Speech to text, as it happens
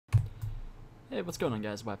Hey, what's going on,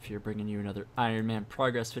 guys? Wap here, bringing you another Iron Man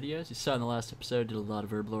progress video. As you saw in the last episode, did a lot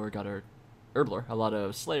of Herblore, got our a lot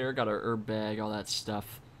of Slayer, got our herb bag, all that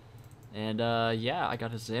stuff. And yeah, I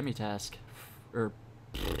got a Zammy task. Well,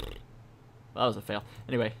 that was a fail.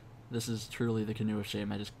 Anyway, this is truly the canoe of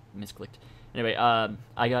shame. I just misclicked. Anyway,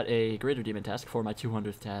 I got a Greater Demon task for my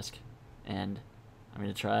 200th task, and I'm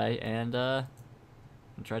gonna try and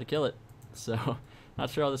try to kill it. So. Not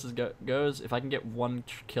sure how this goes. If I can get one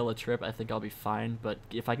kill a trip, I think I'll be fine. But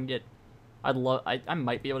if I can get, I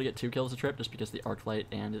might be able to get 2 kills a trip just because the arc light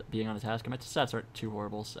and it being on a task. My stats aren't too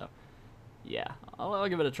horrible, so yeah, I'll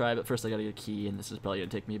give it a try. But first, I gotta get a key, and this is probably gonna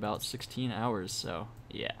take me about 16 hours. So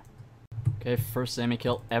yeah. Okay, first Zammy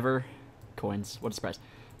kill ever. Coins. What a surprise.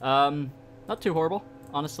 Not too horrible,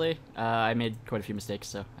 honestly. I made quite a few mistakes,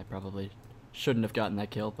 so I probably shouldn't have gotten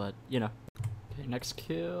that kill, but you know. Okay, next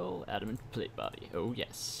kill, adamant plate body. Oh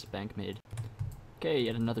yes, bank made. Okay,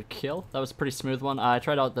 yet another kill. That was a pretty smooth one. I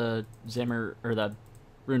tried out the Zammer, or the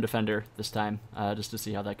Rune Defender this time, just to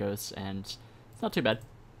see how that goes, and it's not too bad.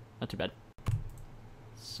 Not too bad.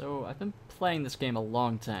 So, I've been playing this game a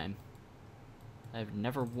long time. I've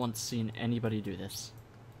never once seen anybody do this.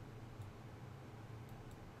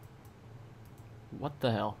 What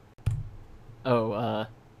the hell? Oh,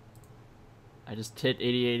 I just hit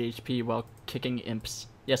 88 HP while kicking imps.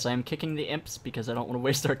 Yes, I am kicking the imps because I don't want to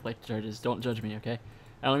waste arc light charges. Don't judge me, okay?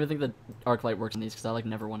 I don't even think the arc light works in these because I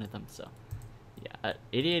never wanted them. So, yeah,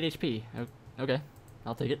 88 HP. Okay,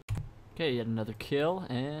 I'll take it. Okay, yet another kill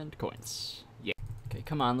and coins. Yeah. Okay,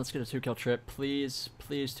 come on, let's get a 2-kill trip, please.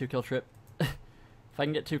 Please, 2-kill trip. If I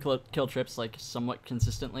can get 2 kill trips like somewhat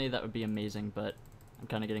consistently, that would be amazing. But I'm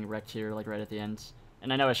kind of getting wrecked here, like right at the end.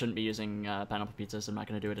 And I know I shouldn't be using pineapple pizza, so I'm not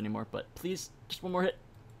going to do it anymore, but please, just one more hit.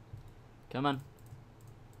 Come on.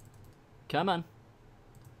 Come on.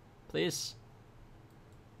 Please.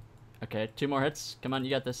 Okay, 2 more hits. Come on, you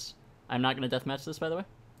got this. I'm not going to deathmatch this, by the way.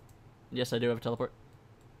 Yes, I do have a teleport.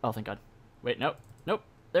 Oh, thank God. Wait, nope. Nope.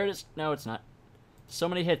 There it is. No, it's not. So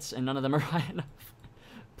many hits, and none of them are high enough.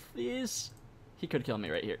 Please. He could kill me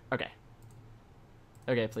right here. Okay.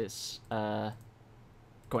 Okay, please.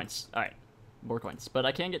 Coins. Alright. More coins. But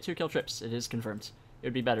I can get 2 kill trips. It is confirmed. It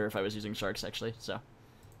would be better if I was using sharks, actually. So,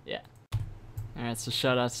 yeah. Alright, so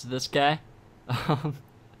shoutouts to this guy.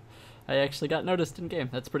 I actually got noticed in game.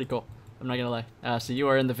 That's pretty cool. I'm not gonna lie. So you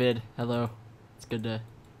are in the vid. Hello. It's good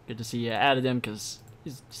to see you. I added him because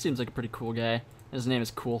he seems like a pretty cool guy. His name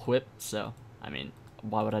is Cool Whip. So, I mean,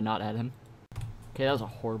 why would I not add him? Okay, that was a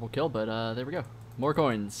horrible kill, but there we go. More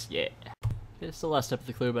coins. Yeah. Okay, it's the last step of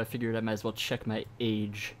the clue, but I figured I might as well check my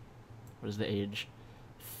age. What is the age?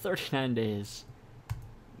 39 days.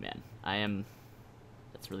 Man, I am...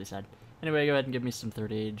 That's really sad. Anyway, go ahead and give me some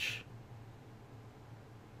 3rd age.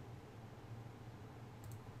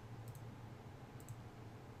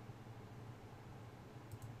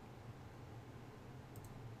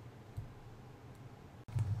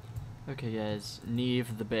 Okay guys,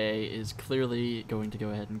 Neve the Bay is clearly going to go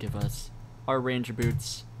ahead and give us our Ranger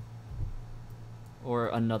boots. Or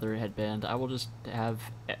another headband. I will just have...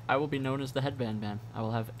 I will be known as the headband man. I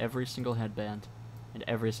will have every single headband. And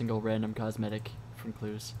every single random cosmetic from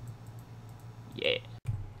clues. Yeah.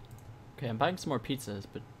 Okay, I'm buying some more pizzas,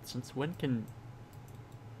 but since when can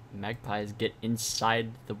magpies get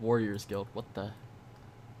inside the Warriors Guild? What the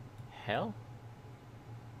hell?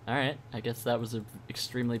 Alright, I guess that was an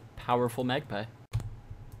extremely powerful magpie.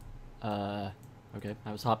 Okay,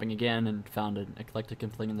 I was hopping again and found an eclectic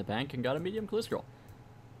infling in the bank and got a medium clue scroll.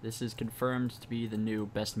 This is confirmed to be the new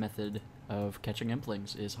best method of catching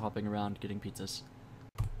implings, is hopping around getting pizzas.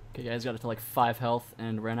 Okay guys, got it to like 5 health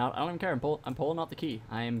and ran out. I don't even care, I'm pulling out the key.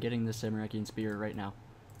 I am getting the Samurakian spear right now.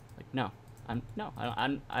 Like, no.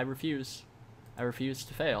 I refuse. I refuse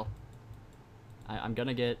to fail. I'm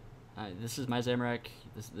gonna get... this is my Zamorak.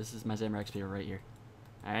 This is my Zamorak spear right here.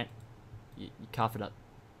 Alright? You cough it up.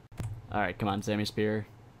 Alright, come on, Zammy spear.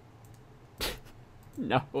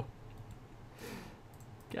 No.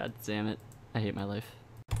 God damn it. I hate my life.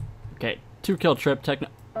 Okay, 2 kill trip, techno...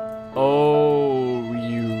 Oh,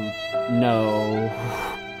 you... No.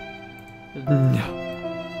 No.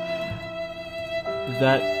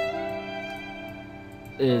 That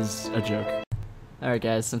is a joke. Alright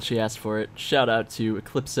guys, since she asked for it, shout out to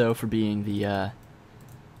Eclipso for being the,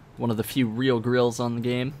 one of the few real grills on the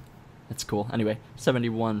game. That's cool. Anyway,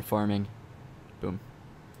 71 farming. Boom.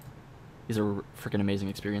 These are freaking amazing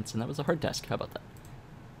experience, and that was a hard task. How about that?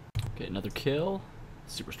 Okay, another kill.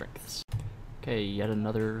 Super strengths. Okay, yet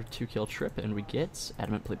another 2-kill trip, and we get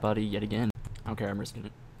adamant plate body yet again. I don't care, I'm risking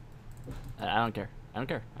it. I don't care. I don't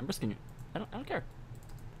care. I'm risking it. I don't care.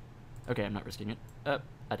 Okay, I'm not risking it.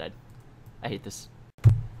 I died. I hate this.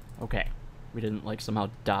 Okay. We didn't, like, somehow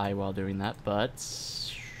die while doing that, but...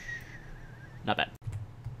 not bad.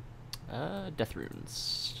 Death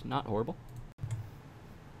runes. Not horrible.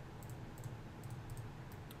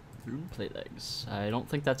 Rune plate legs. I don't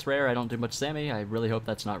think that's rare. I don't do much Zammy. I really hope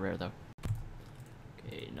that's not rare, though.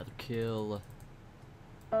 Okay, another kill.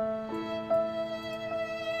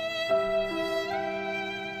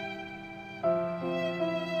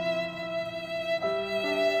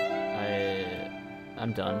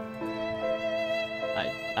 I'm done.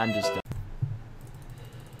 I'm just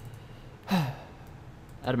done.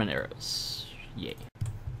 Adamant arrows. Yay.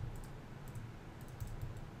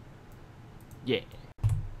 Yeah.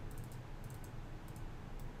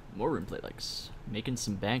 More rune plate legs. Making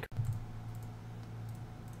some bank.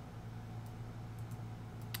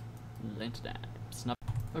 Snap.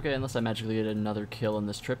 Okay, unless I magically get another kill in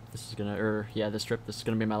this trip, this is gonna, this trip, this is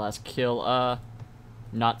gonna be my last kill.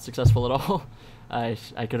 Not successful at all. I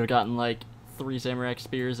could have gotten like 3 Samurai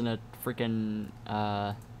spears and a freaking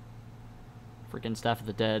Staff of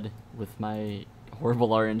the Dead with my horrible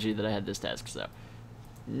RNG that I had this task, so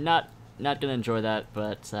not gonna enjoy that,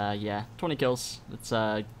 but yeah, 20 kills, it's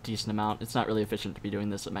a decent amount. It's not really efficient to be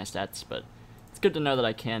doing this at my stats, but it's good to know that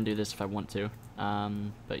I can do this if I want to.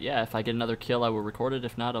 But yeah, if I get another kill I will record it,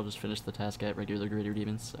 if not I'll just finish the task at regular Greater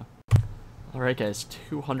Demons, so. Alright guys,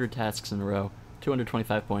 200 tasks in a row,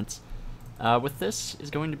 225 points. With this is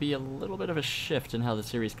going to be a little bit of a shift in how the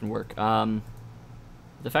series can work. The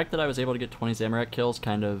fact that I was able to get 20 Zamorak kills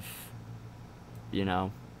kind of, you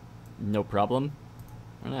know, no problem.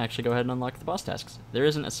 I'm gonna actually go ahead and unlock the boss tasks. There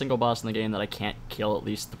isn't a single boss in the game that I can't kill at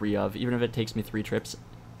least 3 of, even if it takes me 3 trips.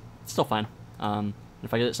 It's still fine.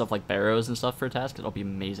 If I get stuff like barrows and stuff for a task, it'll be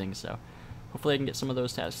amazing, so hopefully I can get some of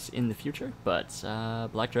those tasks in the future, but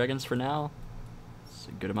Black Dragons for now. It's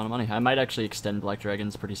a good amount of money. I might actually extend Black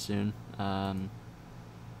Dragons pretty soon. Yeah,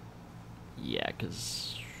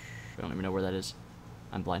 because I don't even know where that is.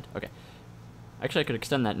 I'm blind. Okay. Actually, I could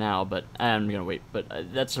extend that now, but I'm going to wait. But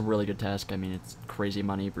that's a really good task. I mean, it's crazy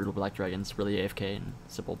money, brutal Black Dragons, really AFK and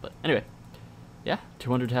simple. But anyway, yeah,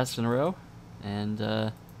 200 tasks in a row,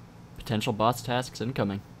 and potential boss tasks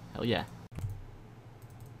incoming. Hell yeah.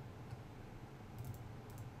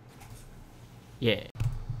 Yeah.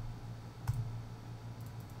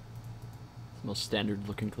 Most standard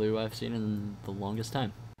looking clue I've seen in the longest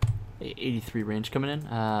time. Hey, 83 range coming in.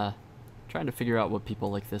 Trying to figure out what people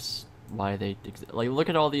like this, why they like. Look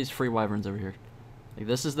at all these free wyverns over here. Like,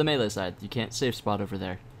 this is the melee side. You can't safe spot over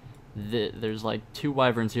there. There's like 2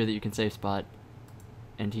 wyverns here that you can safe spot,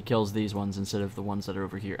 and he kills these ones instead of the ones that are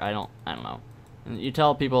over here. I don't know. And you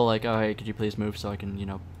tell people like, oh hey, could you please move so I can, you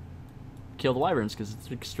know, kill the wyverns because it's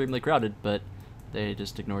extremely crowded, but they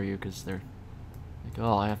just ignore you because they're like,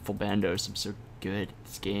 oh, I have full bandos, I'm so good at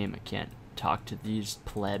this game, I can't talk to these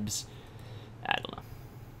plebs. I don't know.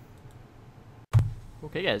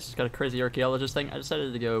 Okay guys, just got a crazy archaeologist thing. I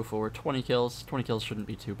decided to go for 20 kills. 20 kills shouldn't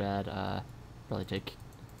be too bad. Probably take,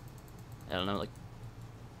 I don't know, like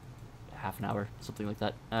half an hour, something like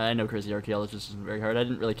that. I know crazy archaeologist isn't very hard. I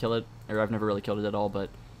didn't really kill it, or I've never really killed it at all, but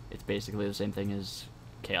it's basically the same thing as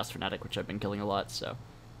Chaos Fanatic, which I've been killing a lot, so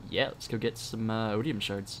yeah, let's go get some odium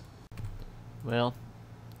shards. Well,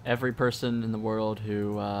 every person in the world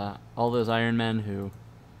who, all those Iron Men who,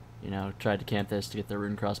 you know, tried to camp this to get their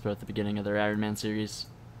rune crossbow at the beginning of their Iron Man series,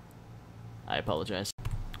 I apologize.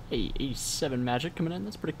 Hey, 87 magic coming in,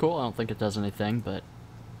 that's pretty cool. I don't think it does anything, but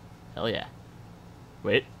hell yeah.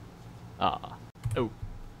 Wait. Ah. Oh.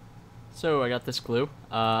 So, I got this clue.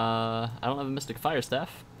 I don't have a Mystic Fire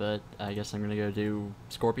Staff, but I guess I'm gonna go do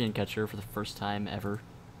Scorpion Catcher for the first time ever.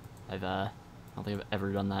 I don't think I've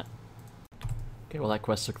ever done that. Okay, well that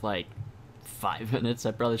quest took like 5 minutes.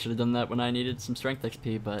 I probably should have done that when I needed some strength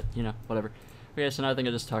XP, but, you know, whatever. Okay, so now I think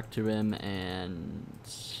I just talk to him and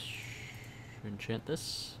enchant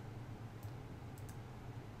this.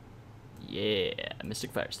 Yeah,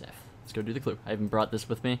 Mystic Fire Staff. Let's go do the clue. I even brought this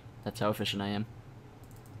with me. That's how efficient I am.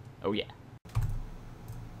 Oh yeah.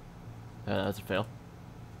 That's a fail.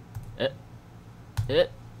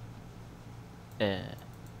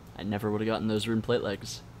 I never would have gotten those rune plate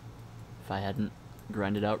legs if I hadn't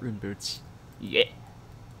grinded out rune boots. Yeah.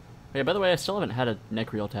 Okay, by the way, I still haven't had a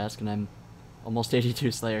neck reel task, and I'm almost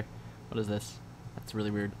 82 Slayer. What is this? That's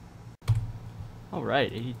really weird.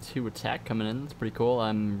 Alright, 82 attack coming in. That's pretty cool.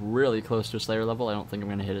 I'm really close to a Slayer level. I don't think I'm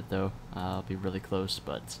going to hit it, though. I'll be really close,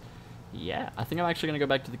 but yeah. I think I'm actually going to go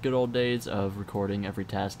back to the good old days of recording every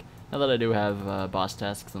task. Now that I do have boss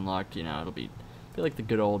tasks unlocked, you know, it'll be like the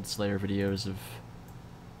good old Slayer videos of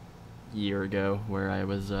a year ago, where I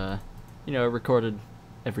was, you know, recorded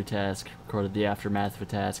every task, recorded the aftermath of a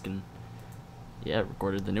task, and yeah,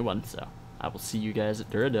 recorded the new one, so I will see you guys at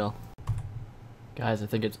Duradel. Guys, I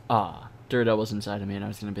think it's Duradel was inside of me, and I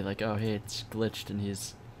was gonna be like, oh hey, it's glitched and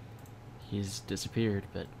he's disappeared,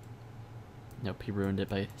 but nope, he ruined it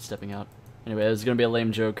by stepping out. Anyway, it was gonna be a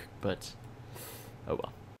lame joke, but oh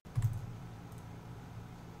well.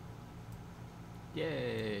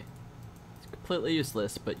 Yay! It's completely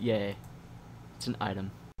useless, but yay. It's an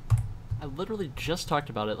item. I literally just talked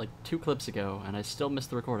about it like 2 clips ago, and I still missed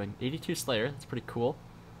the recording. 82 Slayer, that's pretty cool.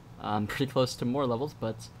 Pretty close to more levels,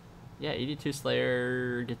 but yeah, 82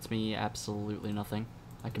 Slayer gets me absolutely nothing.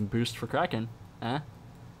 I can boost for Kraken. Eh?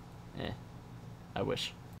 I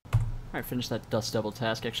wish. Alright, finished that Dust Devil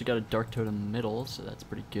task. Actually got a Dark Totem middle, so that's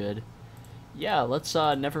pretty good. Yeah, let's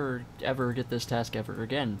never ever get this task ever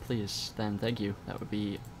again, please. Then thank you. That would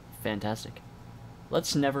be fantastic.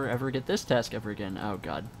 Let's never ever get this task ever again. Oh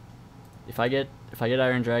god. If I get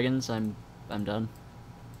Iron Dragons, I'm done.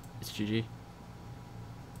 It's GG.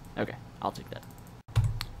 Okay, I'll take that.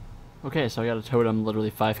 Okay, so I got a totem literally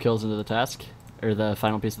 5 kills into the task. Or the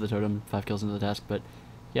final piece of the totem, 5 kills into the task, but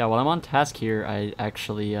yeah, while I'm on task here, I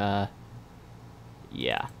actually yeah.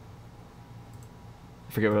 I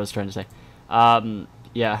forget what I was trying to say.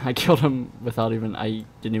 Yeah, I killed him without even, I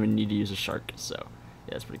didn't even need to use a shark, so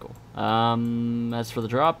yeah, that's pretty cool. As for the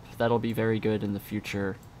drop, that'll be very good in the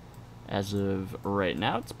future. As of right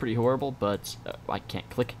now, it's pretty horrible, but I can't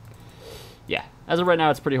click. Yeah, as of right now,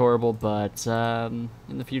 it's pretty horrible, but in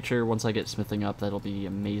the future, once I get smithing up, that'll be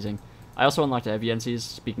amazing. I also unlocked Eviences,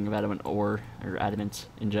 speaking of adamant ore, or adamant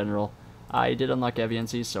in general. I did unlock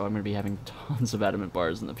Eviences, so I'm going to be having tons of adamant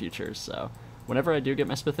bars in the future, so whenever I do get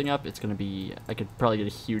my smithing up, it's going to be, I could probably get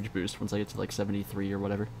a huge boost once I get to like 73 or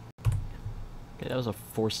whatever. Okay, that was a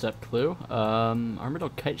 4-step clue.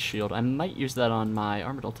 Armadillo Kite Shield. I might use that on my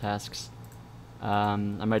Armadillo tasks. I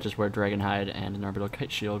might just wear Dragonhide and an Armadillo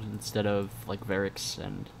Kite Shield instead of like Varix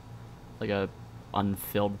and like a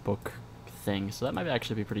unfilled book thing. So that might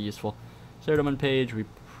actually be pretty useful. Serotonin page we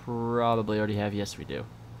probably already have. Yes, we do.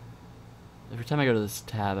 Every time I go to this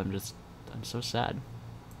tab, I'm so sad.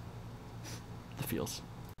 The feels.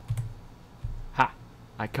 Ha!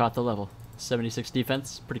 I caught the level. 76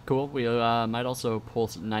 defense, pretty cool. We might also pull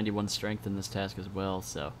 91 strength in this task as well,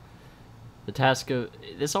 so the task of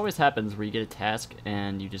this always happens where you get a task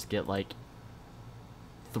and you just get like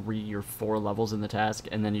 3 or 4 levels in the task,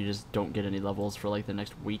 and then you just don't get any levels for like the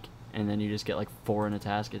next week, and then you just get like 4 in a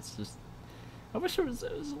task. It's just, I wish it was a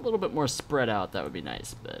little bit more spread out. That would be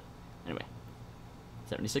nice, but anyway,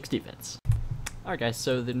 76 defense. Alright guys,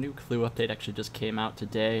 so the new clue update actually just came out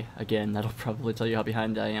today. Again, that'll probably tell you how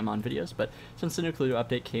behind I am on videos, but since the new clue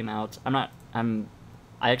update came out, I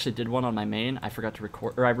actually did one on my main. I forgot to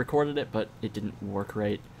record, or I recorded it, but it didn't work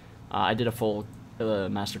right. I did a full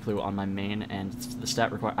master clue on my main, and the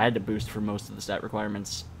stat I had to boost for most of the stat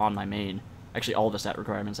requirements on my main. Actually, all the stat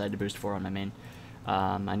requirements I had to boost for on my main.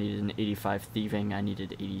 I needed an 85 thieving, I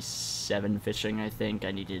needed 87 fishing, I think. I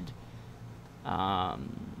needed,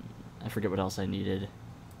 I forget what else I needed.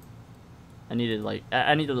 I needed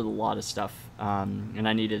a lot of stuff, and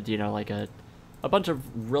I needed, you know, like a bunch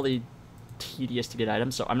of really tedious to get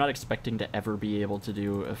items, so I'm not expecting to ever be able to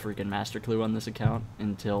do a freaking master clue on this account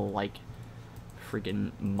until like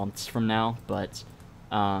freaking months from now, but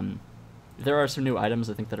there are some new items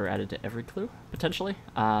I think that are added to every clue, potentially,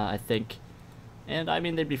 I think, and I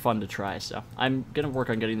mean, they'd be fun to try, so I'm gonna work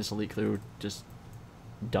on getting this elite clue just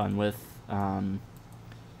done with.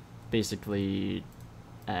 Basically,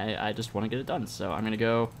 I just want to get it done, so I'm gonna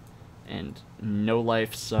go and no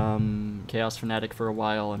life some Chaos Fanatic for a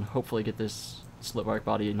while, and hopefully get this Slitbark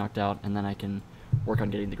body knocked out, and then I can work on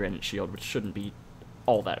getting the Granite Shield, which shouldn't be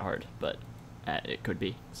all that hard, but it could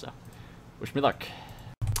be, so wish me luck.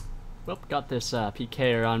 Well, got this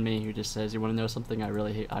PKer on me who just says, you want to know something? I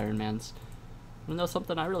really hate Ironmans. Want to know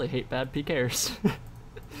something? I really hate bad PKers.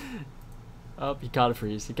 Oh, he got a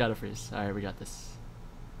freeze, Alright, we got this.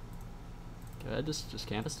 Go ahead, just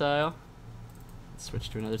camp a style. Let's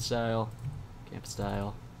switch to another style. Camp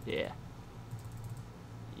style. Yeah.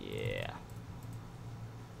 Yeah.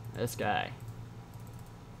 This guy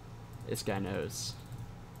knows.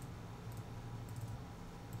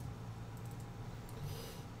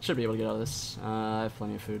 Should be able to get out of this. I have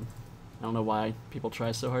plenty of food. I don't know why people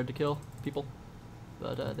try so hard to kill people,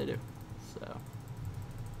 but they do. So,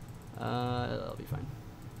 that'll be fine.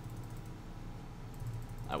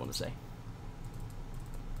 I want to say.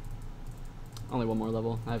 Only one more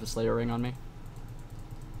level. I have a Slayer ring on me.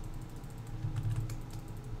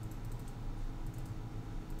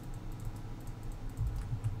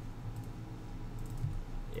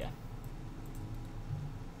 Yeah.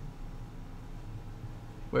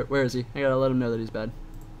 Where is he? I gotta let him know that he's bad.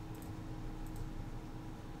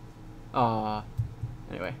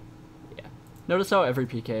 Anyway, yeah. Notice how every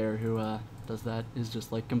PKer who does that is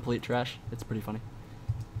just like complete trash. It's pretty funny.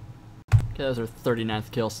 Okay, that was our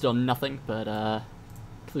 39th kill. Still nothing, but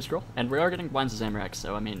clue scroll, and we are getting Wines of Zamorak,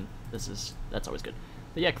 so I mean, that's always good.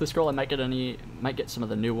 But yeah, clue scroll. I might get some of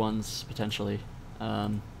the new ones potentially.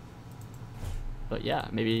 But yeah,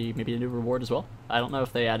 maybe a new reward as well. I don't know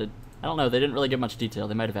if they added. I don't know. They didn't really give much detail.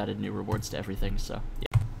 They might have added new rewards to everything. So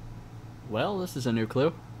yeah. Well, this is a new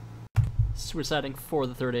clue. Suiciding for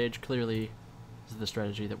the third age clearly is the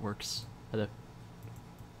strategy that works. Hello.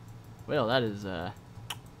 Well, that is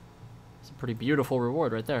it's a pretty beautiful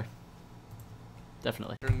reward right there.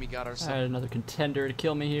 Definitely. We got our Alright, another contender to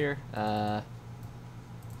kill me here.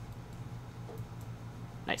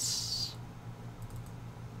 Nice.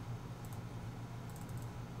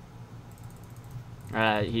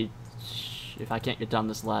 If I can't get down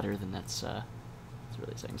this ladder, then that's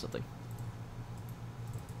really saying something.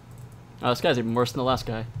 Oh, this guy's even worse than the last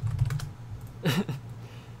guy.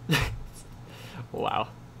 Wow.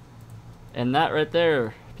 And that right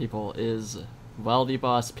there, people, is Wildy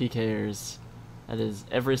Boss PKers. That is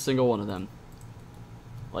every single one of them.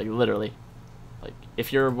 Like, literally. Like,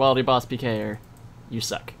 if you're a Wildy Boss PKer, you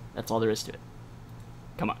suck. That's all there is to it.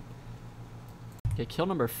 Come on. Okay, kill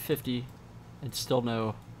number 50. And still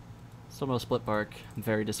no split bark. I'm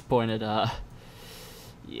very disappointed.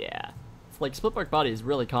 Yeah. It's like split bark body is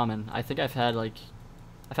really common. I think I've had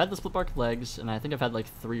the split bark legs, and I think I've had like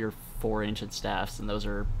 3 or 4 ancient staffs, and those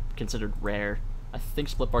are considered rare. I think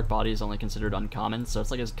split bark body is only considered uncommon, so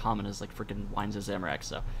it's like as common as like freaking Wines of Zamorak.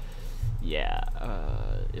 So yeah,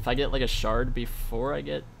 if I get like a shard before I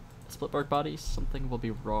get a split bark body, something will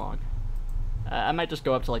be wrong. I might just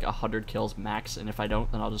go up to like 100 kills max, and if I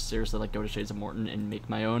don't, then I'll just seriously like go to Shades of Morton and make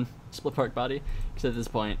my own split bark body. Because at this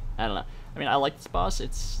point, I don't know. I mean, I like this boss.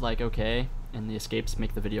 It's like okay, and the escapes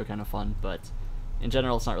make the video kind of fun, but in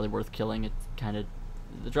general, it's not really worth killing. It's kind of,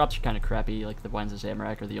 the drops are kind of crappy. Like the Wines of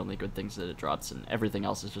Zamorak are the only good things that it drops, and everything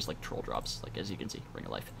else is just like troll drops. Like as you can see, Ring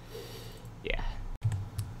of Life. Yeah,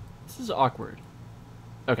 this is awkward.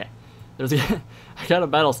 Okay, there's I got a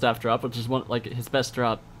battle staff drop, which is one like his best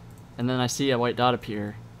drop. And then I see a white dot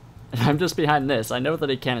appear, and I'm just behind this. I know that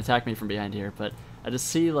he can't attack me from behind here, but I just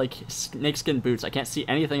see like snakeskin boots. I can't see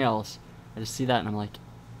anything else. I just see that, and I'm like,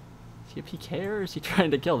 is he a PK or is he trying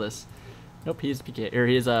to kill this? Nope, he's PK, or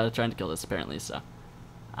he's trying to kill this apparently. So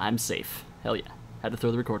I'm safe. Hell yeah! Had to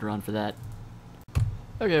throw the recorder on for that.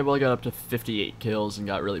 Okay, well I got up to 58 kills and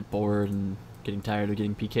got really bored and getting tired of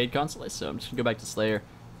getting PK'd constantly. So I'm just gonna go back to Slayer.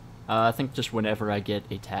 I think just whenever I get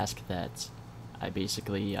a task that I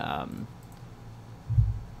basically can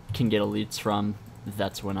get elites from,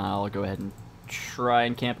 that's when I'll go ahead and try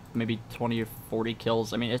and camp maybe 20 or 40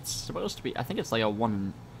 kills. I mean, it's supposed to be, I think it's like a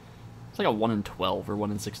 1 in 12 or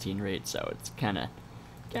 1 in 16 rate, so it's kind of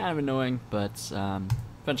annoying, but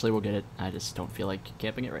eventually we'll get it. I just don't feel like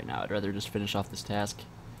camping it right now. I'd rather just finish off this task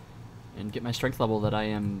and get my strength level that I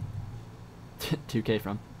am 2k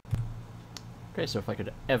from. Okay, so if I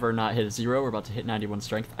could ever not hit a 0, we're about to hit 91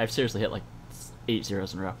 strength. I've seriously hit like 8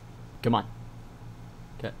 zeros in a row. Come on.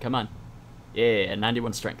 Come on. Yeah,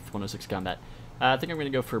 91 strength, 106 combat. I think I'm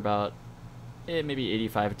going to go for about maybe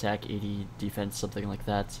 85 attack, 80 defense, something like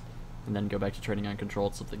that. And then go back to training on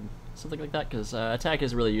controlled, something like that, because attack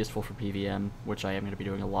is really useful for PVM, which I am going to be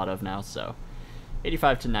doing a lot of now, so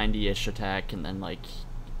 85 to 90-ish attack, and then like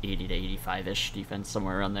 80 to 85-ish defense,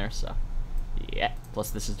 somewhere around there, so yeah. Plus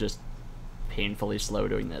this is just painfully slow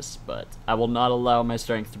doing this, but I will not allow my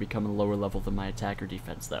strength to become a lower level than my attack or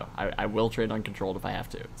defense, though. I will train on controlled if I have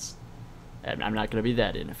to. I'm not going to be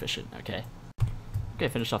that inefficient, okay? Okay,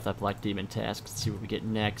 finish off that Black Demon task. Let's see what we get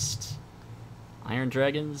next. Iron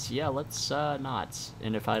Dragons? Yeah, let's not.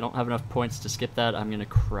 And if I don't have enough points to skip that, I'm going to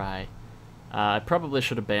cry. I probably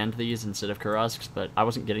should have banned these instead of Kurosks, but I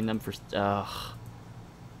wasn't getting them for...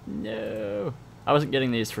 no. I wasn't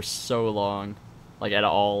getting these for so long, like at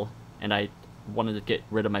all, and I wanted to get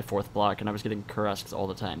rid of my 4th block, and I was getting Kurosks all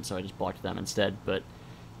the time, so I just blocked them instead. But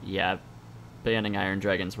yeah, banning Iron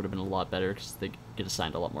Dragons would have been a lot better because they get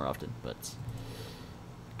assigned a lot more often. But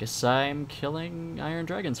I guess I'm killing Iron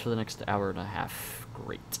Dragons for the next hour and a half.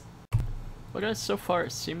 Great. Well guys, so far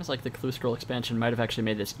it seems like the Clue Scroll expansion might have actually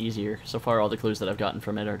made this easier. So far all the clues that I've gotten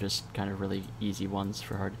from it are just kind of really easy ones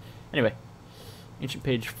for hard. Anyway, Ancient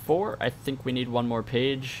page 4, I think we need one more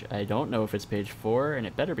page. I don't know if it's page 4, and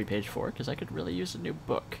it better be page 4, because I could really use a new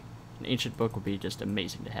book. An ancient book would be just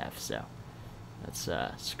amazing to have, so let's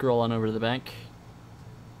scroll on over to the bank.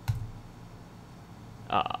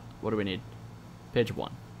 What do we need? Page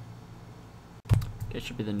 1. it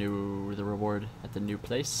should be the reward at the new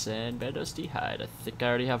place, and Bandos D'hide. I think I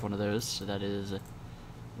already have one of those, so that is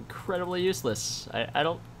incredibly useless. I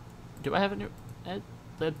don't, do I have a new,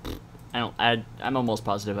 I'm almost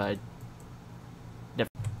positive I,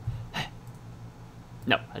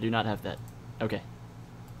 no, I do not have that. Okay.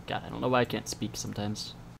 God, I don't know why I can't speak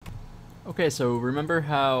sometimes. Okay, so remember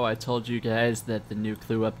how I told you guys that the new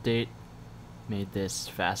clue update made this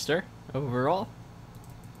faster overall?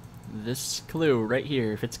 This clue right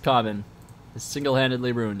here, if it's common, has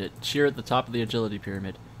single-handedly ruined it. Cheer at the top of the agility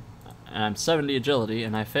pyramid. And I'm 70 agility,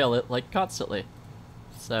 and I fail it, like, constantly.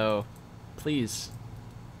 So, please.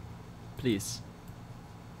 Please.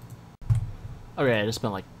 Okay, I just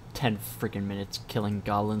spent like 10 freaking minutes killing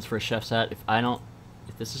goblins for a chef's hat.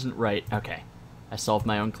 If this isn't right, okay. I solved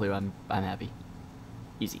my own clue, I'm happy.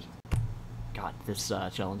 Easy. God, this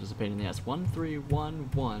challenge is a pain in the ass. 1 3 1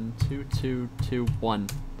 1 2 2 2 1.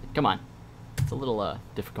 Come on. It's a little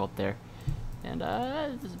difficult there. And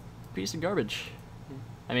this is a piece of garbage.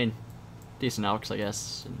 I mean, decent alks, I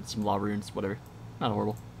guess, and some law runes, whatever. Not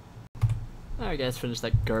horrible. Alright guys, finished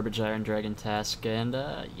that garbage Iron Dragon task, and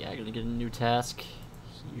yeah, gonna get a new task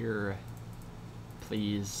here.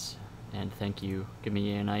 Please, and thank you. Give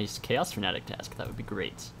me a nice Chaos Fanatic task, that would be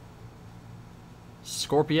great.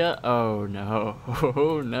 Scorpia? Oh no.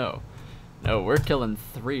 Oh no. No, we're killing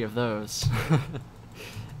 3 of those.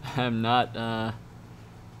 I'm not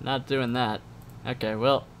doing that. Okay,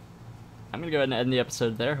 well, I'm gonna go ahead and end the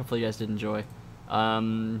episode there. Hopefully you guys did enjoy.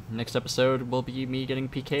 Next episode will be me getting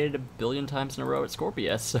PK'd 1 billion times in a row at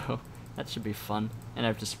Scorpia, so that should be fun. And I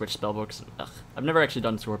have to switch spellbooks. Ugh. I've never actually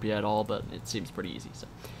done Scorpia at all, but it seems pretty easy, so.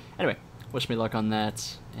 Anyway, wish me luck on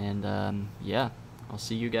that, and yeah, I'll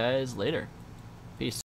see you guys later. Peace.